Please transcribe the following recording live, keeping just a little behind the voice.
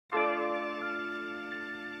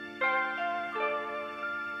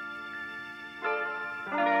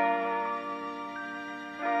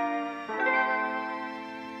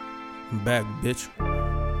I'm back, bitch.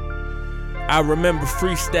 I remember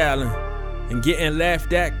freestyling and getting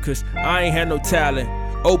laughed at cause I ain't had no talent.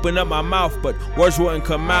 Open up my mouth, but words wouldn't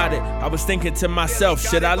come out it. I was thinking to myself,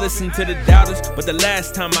 should I listen to the doubters? But the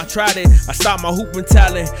last time I tried it, I stopped my hooping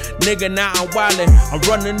talent. Nigga, now I'm wildin', I'm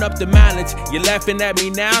running up the mileage. You laughing at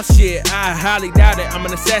me now? Shit, I highly doubt it. I'm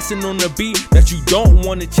an assassin on the beat that you don't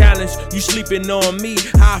wanna challenge. You sleeping on me,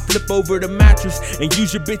 how I flip over the mattress and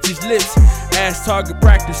use your bitch's lips. Ass target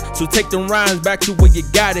practice, so take them rhymes back to where you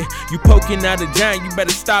got it. You poking out a giant, you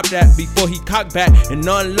better stop that before he cock back and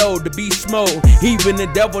unload the beast mode. Even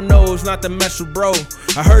the devil knows not to mess with bro.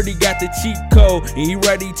 I heard he got the cheat code and he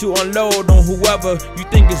ready to unload on whoever you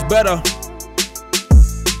think is better.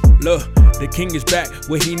 Look, the king is back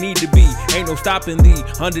where he need to be. Ain't no stopping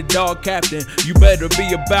the underdog captain. You better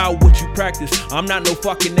be about what you practice. I'm not no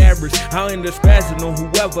fucking average. I'll end up spazzing on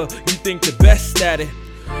whoever you think the best at it.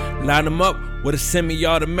 Line him up with a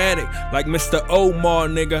semi-automatic, like Mr. Omar,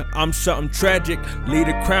 nigga. I'm something tragic. Lead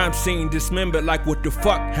a crime scene dismembered, like what the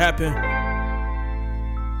fuck happened?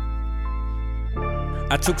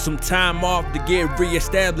 I took some time off to get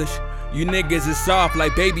re-established. You niggas is soft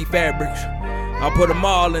like baby fabrics. I'll put them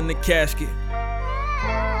all in the casket.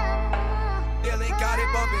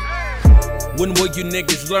 When will you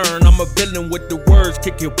niggas learn? I'm a villain with the words.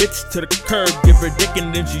 Kick your bitch to the curb. Give her dick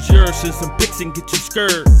and then she's yours. Send some pics and get you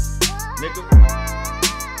scared, nigga.